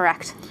number.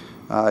 Correct.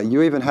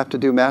 You even have to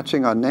do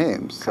matching on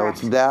names, Correct.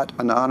 so it's that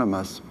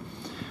anonymous.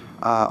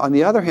 On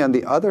the other hand,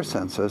 the other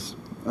census,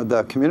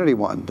 the community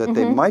one, that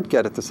they might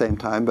get at the same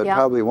time, but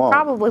probably won't.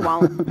 Probably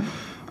won't.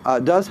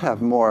 Does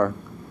have more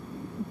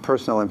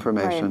personal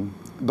information,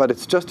 but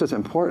it's just as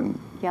important.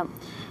 Yep.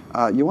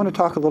 You want to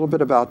talk a little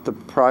bit about the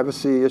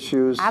privacy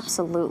issues?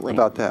 Absolutely.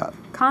 About that.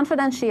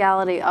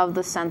 Confidentiality of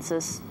the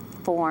census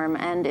form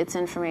and its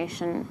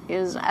information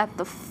is at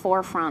the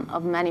forefront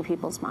of many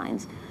people's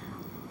minds.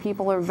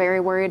 People are very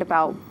worried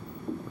about,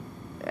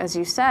 as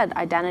you said,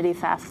 identity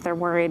theft. They're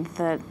worried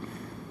that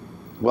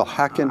we'll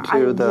hack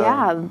into the...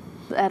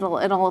 Yeah,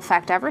 it'll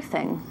affect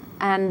everything.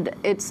 And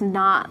it's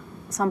not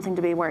something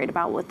to be worried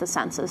about with the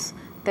census.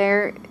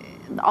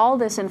 All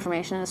this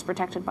information is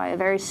protected by a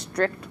very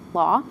strict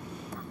law.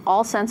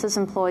 All census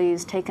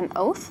employees take an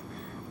oath,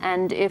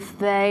 and if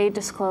they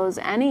disclose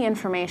any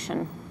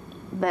information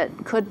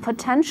that could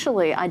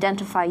potentially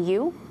identify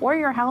you or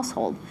your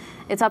household,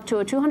 it's up to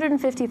a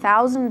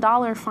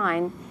 $250,000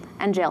 fine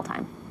and jail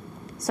time.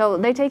 So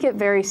they take it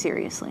very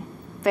seriously,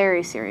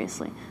 very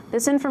seriously.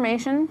 This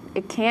information,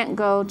 it can't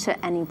go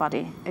to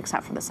anybody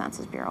except for the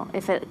Census Bureau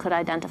if it could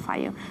identify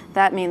you.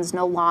 That means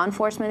no law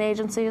enforcement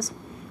agencies,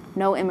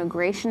 no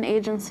immigration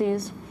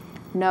agencies,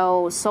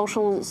 no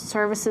social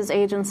services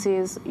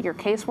agencies, your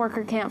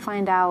caseworker can't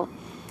find out,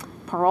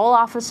 parole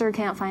officer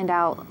can't find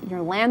out,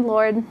 your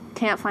landlord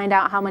can't find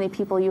out how many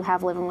people you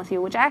have living with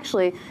you, which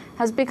actually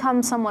has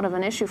become somewhat of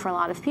an issue for a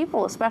lot of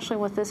people, especially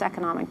with this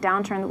economic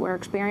downturn that we're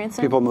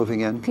experiencing. People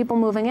moving in. People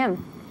moving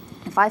in.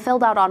 If I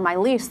filled out on my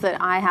lease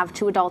that I have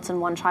 2 adults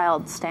and 1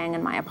 child staying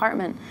in my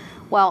apartment,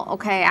 well,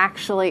 okay,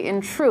 actually,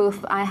 in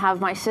truth, I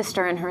have my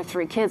sister and her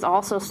 3 kids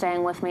also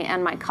staying with me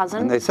and my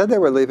cousin. And they said they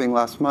were leaving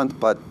last month,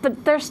 but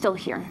they're still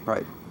here.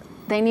 Right.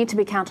 They need to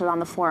be counted on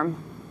the form.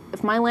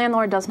 If my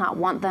landlord does not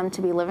want them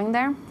to be living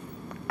there,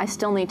 I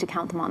still need to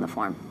count them on the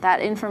form. That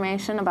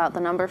information about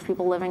the number of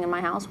people living in my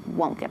house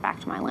won't get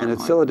back to my landlord. And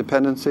it's still a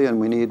dependency, and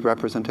we need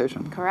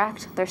representation.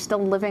 Correct. They're still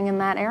living in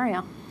that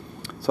area.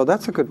 So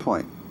that's a good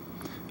point.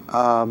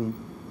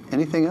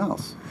 Anything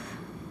else?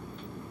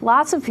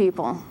 Lots of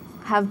people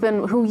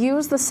who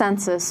use the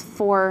census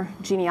for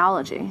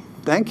genealogy.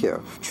 Thank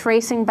you.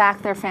 Tracing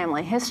back their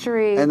family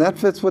history. And that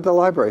fits with the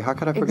library. How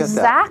could I forget that?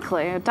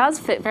 Exactly. It does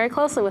fit very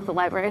closely with the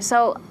library.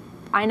 So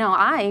I know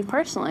I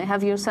personally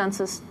have used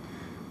census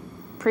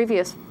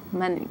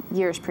many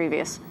years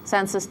previous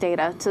census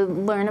data to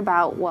learn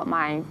about what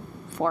my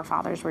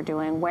forefathers were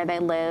doing, where they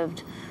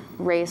lived,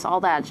 race, all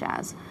that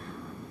jazz.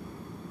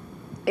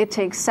 It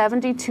takes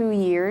 72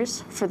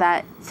 years for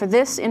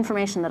this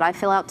information that I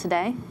fill out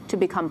today to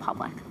become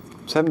public.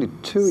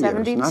 72 years,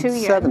 72 not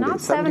years. 70.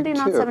 Not 70,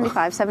 not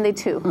 75,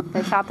 72.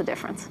 They shot the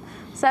difference.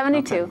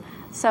 72. Okay.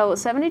 So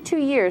 72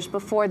 years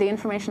before the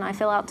information I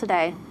fill out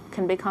today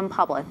can become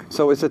public.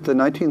 So is it the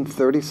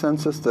 1930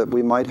 census that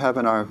we might have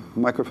in our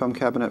microfilm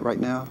cabinet right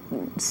now?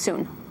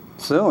 Soon.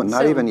 Soon,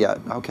 not even yet.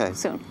 Okay.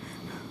 Soon.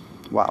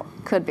 Wow.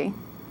 Could be.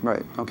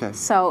 Right, okay.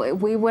 So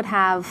we would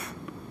have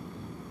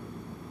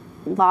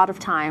a lot of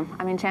time.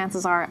 I mean,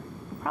 chances are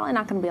probably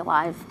not going to be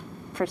alive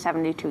for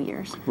 72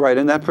 years. Right,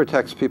 and that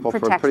protects people for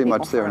pretty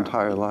much their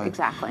entire life.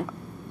 Exactly.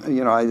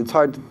 You know, it's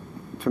hard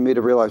for me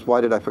to realize,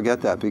 why did I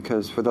forget that?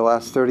 Because for the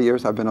last 30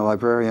 years I've been a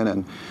librarian,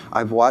 and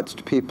I've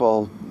watched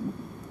people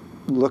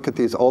look at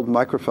these old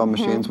microfilm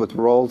machines with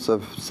rolls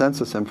of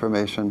census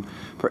information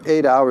for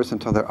 8 hours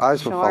until their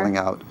eyes were falling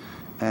out.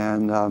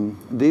 And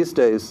these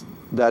days,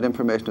 that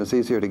information is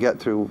easier to get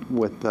through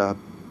with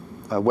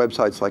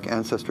websites like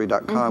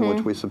Ancestry.com,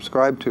 which we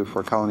subscribe to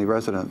for Colonie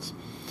residents.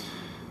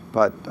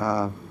 But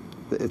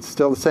it's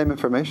still the same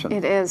information.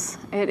 It is,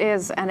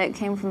 and it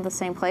came from the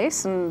same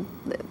place, and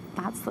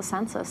that's the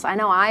census. I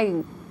know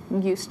I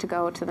used to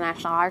go to the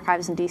National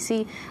Archives in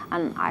D.C.,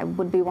 and I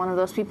would be one of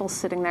those people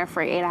sitting there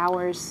for 8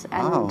 hours.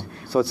 And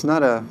so it's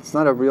not a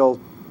real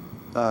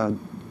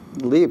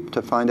leap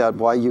to find out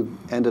why you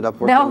ended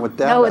up working with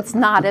data. No, it's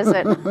not, is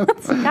it?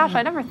 Gosh,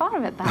 I never thought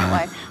of it that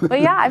way.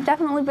 But yeah, I've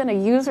definitely been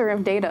a user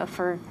of data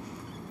for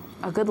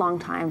a good long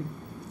time.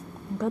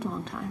 A good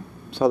long time.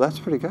 So that's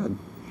pretty good.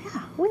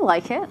 Yeah, we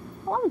like it.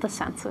 I love the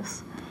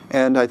census.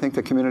 And I think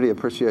the community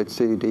appreciates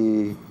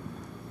CD,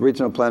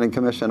 Regional Planning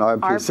Commission,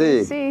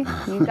 RPC.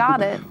 RPC, you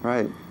got it.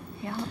 Right.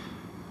 Yeah.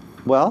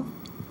 Well,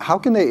 how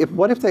can they?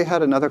 What if they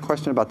had another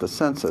question about the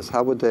census?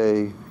 How would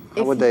they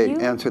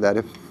answer that?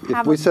 If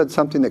we said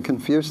something that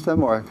confused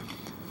them, or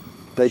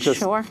they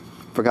just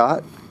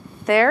forgot?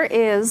 There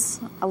is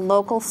a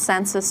local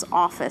census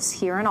office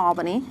here in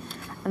Albany,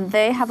 and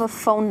they have a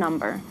phone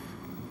number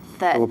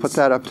that we'll put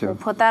that up to. We'll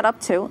put that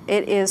up to.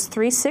 It is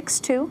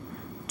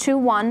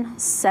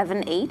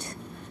 362-2178,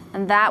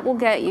 and that will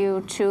get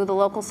you to the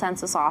local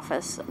census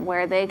office,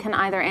 where they can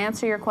either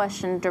answer your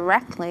question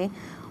directly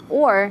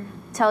or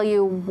tell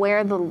you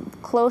where the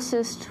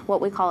closest,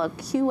 what we call a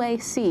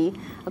QAC,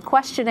 a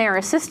questionnaire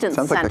assistance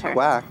center. Sounds like a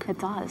quack. It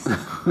does.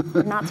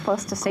 You're not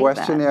supposed to say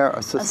questionnaire that.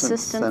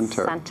 Assistance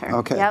Center.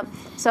 Okay. Yep.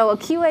 So a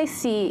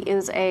QAC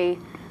is a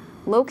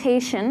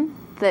location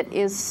that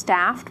is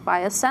staffed by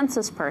a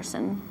census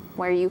person,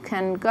 where you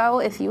can go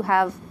if you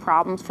have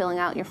problems filling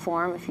out your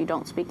form, if you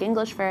don't speak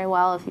English very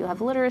well, if you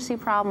have literacy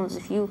problems,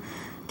 if you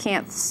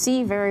can't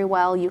see very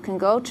well, you can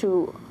go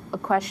to a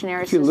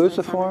questionnaire assistance center. If you lose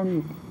a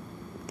form?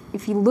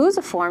 If you lose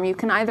a form, you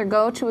can either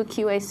go to a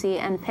QAC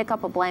and pick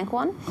up a blank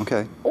one,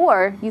 okay,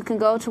 or you can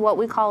go to what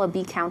we call a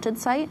Be Counted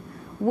site,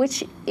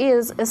 which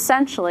is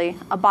essentially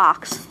a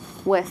box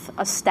with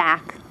a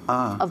stack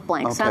of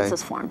blank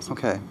census forms.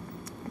 Okay.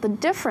 The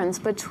difference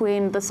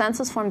between the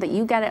census form that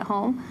you get at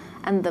home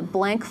and the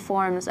blank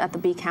forms at the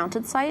Be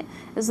Counted site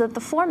is that the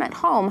form at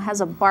home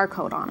has a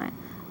barcode on it,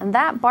 and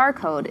that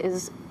barcode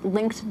is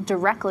linked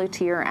directly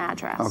to your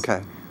address.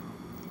 Okay.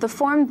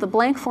 The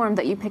blank form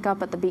that you pick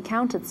up at the Be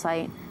Counted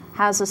site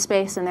has a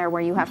space in there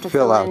where you have to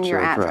fill in your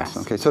address.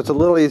 Okay, so it's a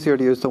little easier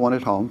to use the one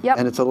at home,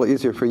 and it's a little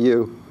easier for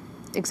you.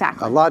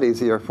 Exactly. A lot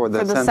easier for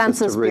the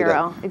Census to read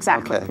Bureau, it.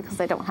 exactly, Okay. because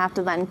they don't have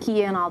to then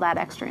key in all that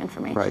extra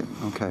information. Right,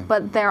 okay.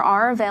 But there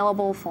are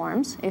available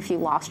forms if you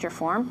lost your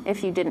form,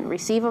 if you didn't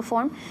receive a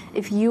form,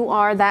 if you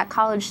are that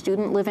college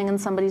student living in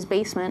somebody's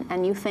basement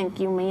and you think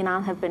you may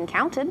not have been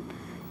counted,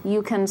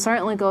 you can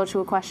certainly go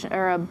to a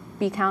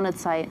Be Counted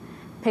site,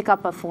 pick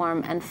up a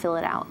form, and fill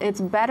it out. It's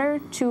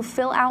better to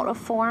fill out a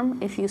form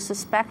if you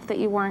suspect that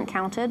you weren't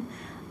counted,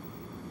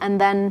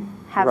 and then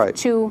have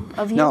two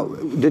of you. Now,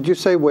 did you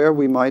say where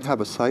we might have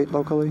a site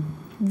locally?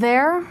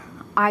 There,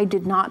 I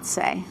did not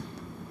say.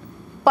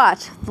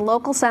 But the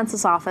local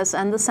census office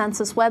and the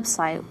census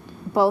website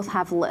both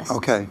have lists.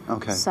 Okay,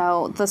 okay.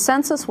 So the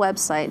census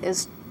website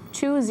is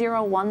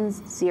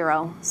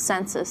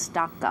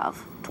 2010census.gov,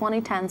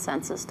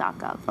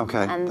 2010census.gov.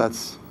 Okay, and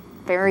that's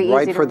very easy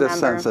right to for the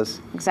remember.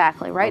 census.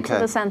 Exactly, right to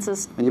the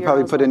census. And you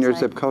probably put in your website.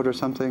 zip code or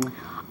something?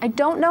 I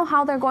don't know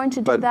how they're going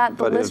to do that.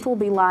 The list will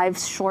be live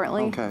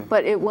shortly, Okay.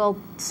 but it will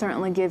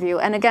certainly give you.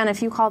 And again,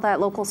 if you call that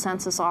local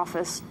census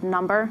office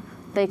number,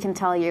 they can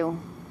tell you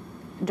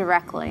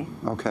directly.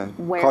 Okay.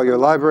 Where Call your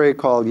library,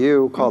 call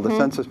you, call the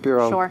Census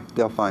Bureau. Sure.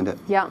 They'll find it.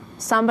 Yep.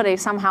 Somebody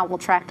somehow will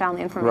track down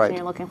the information Right.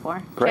 you're looking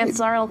for. Great.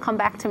 Chances are it'll come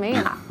back to me,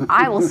 and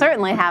I will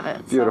certainly have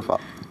it. Beautiful.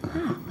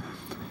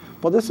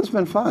 Well, this has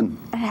been fun.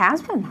 It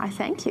has been. I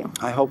thank you.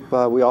 I hope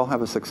we all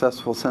have a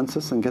successful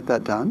census and get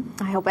that done.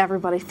 I hope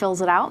everybody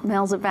fills it out,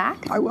 mails it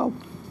back. I will.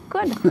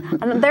 Good.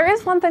 And there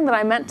is one thing that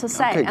I meant to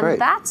say, Okay, great.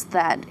 and that's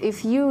that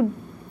if you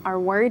are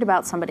worried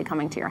about somebody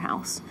coming to your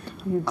house,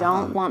 you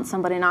don't want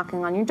somebody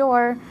knocking on your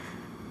door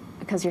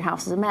because your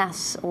house is a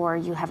mess, or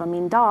you have a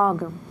mean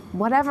dog, or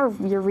whatever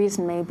your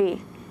reason may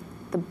be,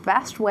 the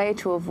best way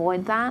to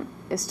avoid that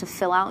is to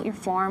fill out your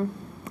form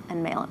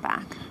and mail it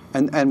back.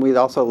 And we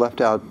also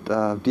left out,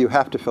 do you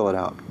have to fill it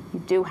out? You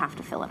do have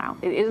to fill it out.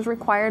 It is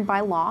required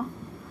by law.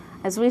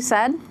 As we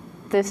said,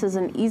 this is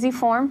an easy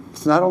form.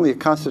 It's not only a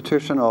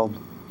constitutional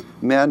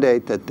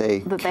mandate that they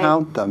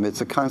count them,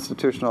 it's a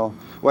constitutional,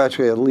 well,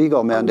 actually a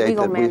legal mandate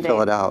that we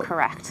fill it out.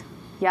 Correct.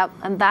 Yep.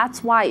 And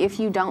that's why if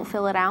you don't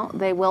fill it out,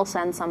 they will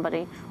send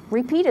somebody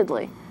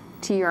repeatedly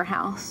to your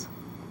house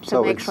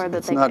to make sure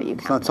that they get you counted.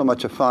 It's not so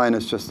much a fine,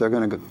 it's just they're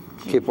going to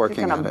keep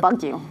working They're on going it. to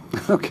bug you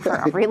Okay. for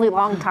a really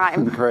long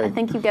time. Great. I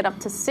think you get up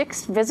to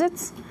 6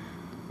 visits,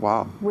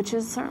 Wow. which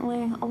is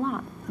certainly a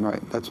lot.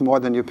 Right. That's more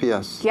than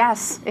UPS.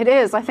 Yes, it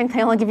is. I think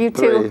they only give you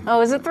 2. 3.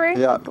 Oh, is it 3?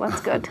 Yeah. That's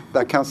good.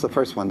 That counts the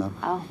first one, though.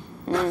 Oh.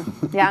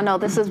 Yeah, no,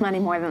 this is many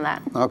more than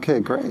that. Okay,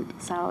 great.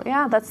 So,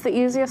 yeah, that's the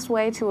easiest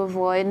way to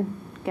avoid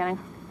getting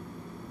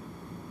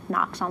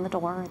knocks on the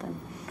door and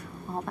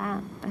all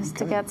that, is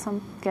to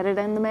get it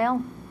in the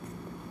mail.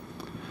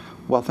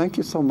 Well, thank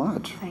you so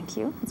much. Thank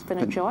you. It's been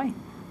a joy.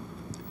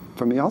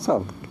 For me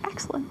also.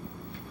 Excellent.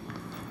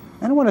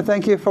 And I want to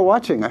thank you for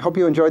watching. I hope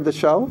you enjoyed the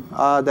show,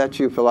 that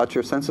you fill out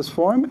your census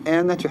form,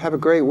 and that you have a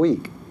great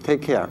week.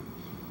 Take care.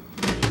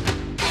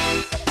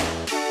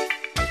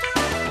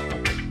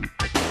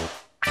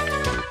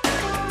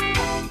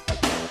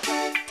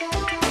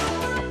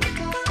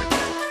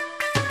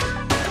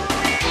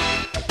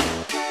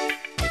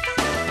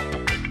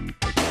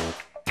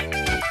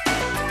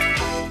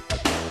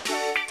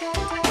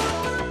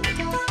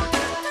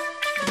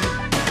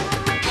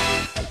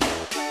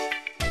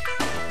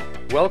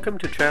 Welcome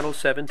to Channel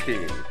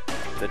 17,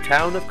 the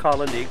Town of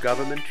Colonie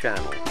Government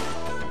Channel.